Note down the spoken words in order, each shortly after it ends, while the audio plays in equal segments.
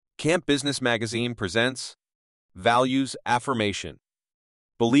Camp Business Magazine presents Values Affirmation,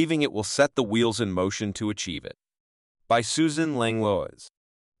 Believing It Will Set the Wheels in Motion to Achieve It. By Susan Langlois.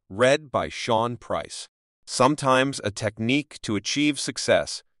 Read by Sean Price. Sometimes a technique to achieve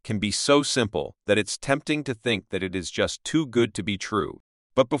success can be so simple that it's tempting to think that it is just too good to be true.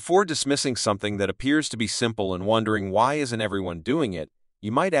 But before dismissing something that appears to be simple and wondering why isn't everyone doing it,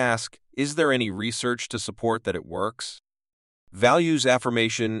 you might ask, is there any research to support that it works? Values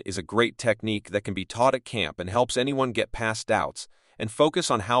affirmation is a great technique that can be taught at camp and helps anyone get past doubts and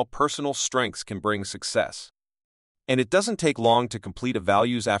focus on how personal strengths can bring success. And it doesn't take long to complete a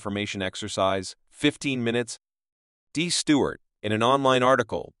values affirmation exercise, 15 minutes. D. Stewart, in an online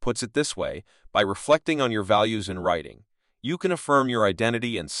article, puts it this way: by reflecting on your values in writing, you can affirm your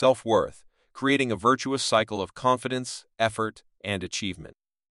identity and self-worth, creating a virtuous cycle of confidence, effort, and achievement.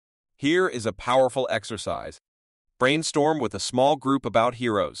 Here is a powerful exercise. Brainstorm with a small group about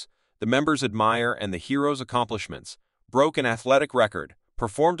heroes the members admire and the hero's accomplishments, broke an athletic record,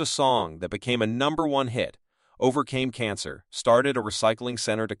 performed a song that became a #1 hit, overcame cancer, started a recycling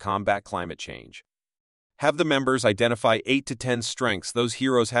center to combat climate change. Have the members identify 8 to 10 strengths those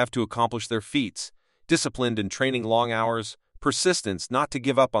heroes have to accomplish their feats: disciplined in training long hours, persistence not to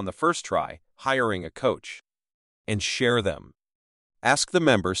give up on the first try, hiring a coach. And share them. Ask the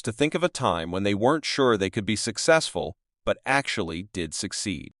members to think of a time when they weren't sure they could be successful, but actually did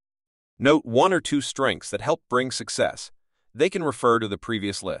succeed. Note 1 or 2 strengths that help bring success. They can refer to the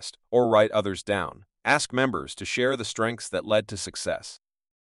previous list or write others down. Ask members to share the strengths that led to success.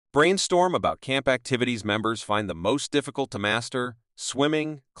 Brainstorm about camp activities members find the most difficult to master: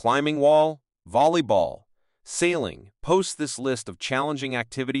 swimming, climbing wall, volleyball, sailing. Post this list of challenging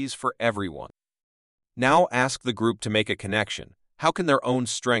activities for everyone. Now ask the group to make a connection. How can their own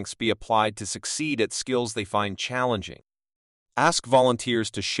strengths be applied to succeed at skills they find challenging? Ask volunteers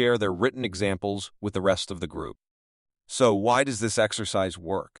to share their written examples with the rest of the group. So, why does this exercise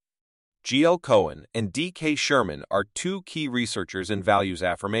work? G.L. Cohen and D.K. Sherman are 2 key researchers in values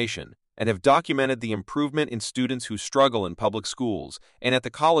affirmation and have documented the improvement in students who struggle in public schools and at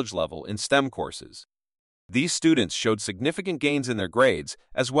the college level in STEM courses. These students showed significant gains in their grades,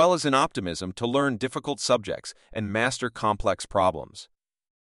 as well as in optimism to learn difficult subjects and master complex problems.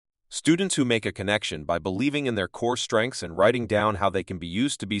 Students who make a connection by believing in their core strengths and writing down how they can be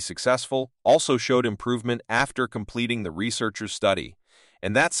used to be successful also showed improvement after completing the researchers' study,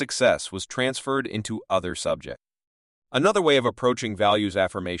 and that success was transferred into other subjects. Another way of approaching values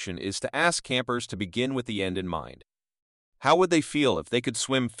affirmation is to ask campers to begin with the end in mind. How would they feel if they could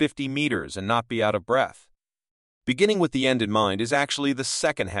swim 50 meters and not be out of breath? Beginning with the end in mind is actually the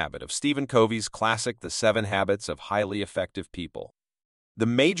second habit of Stephen Covey's classic The 7 Habits of Highly Effective People. The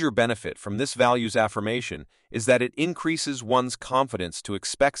major benefit from this values affirmation is that it increases one's confidence to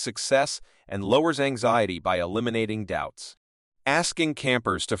expect success and lowers anxiety by eliminating doubts. Asking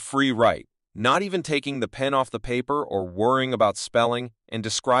campers to free write, not even taking the pen off the paper or worrying about spelling, and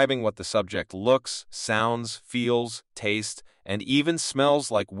describing what the subject looks, sounds, feels, tastes, and even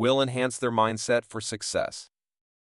smells like will enhance their mindset for success.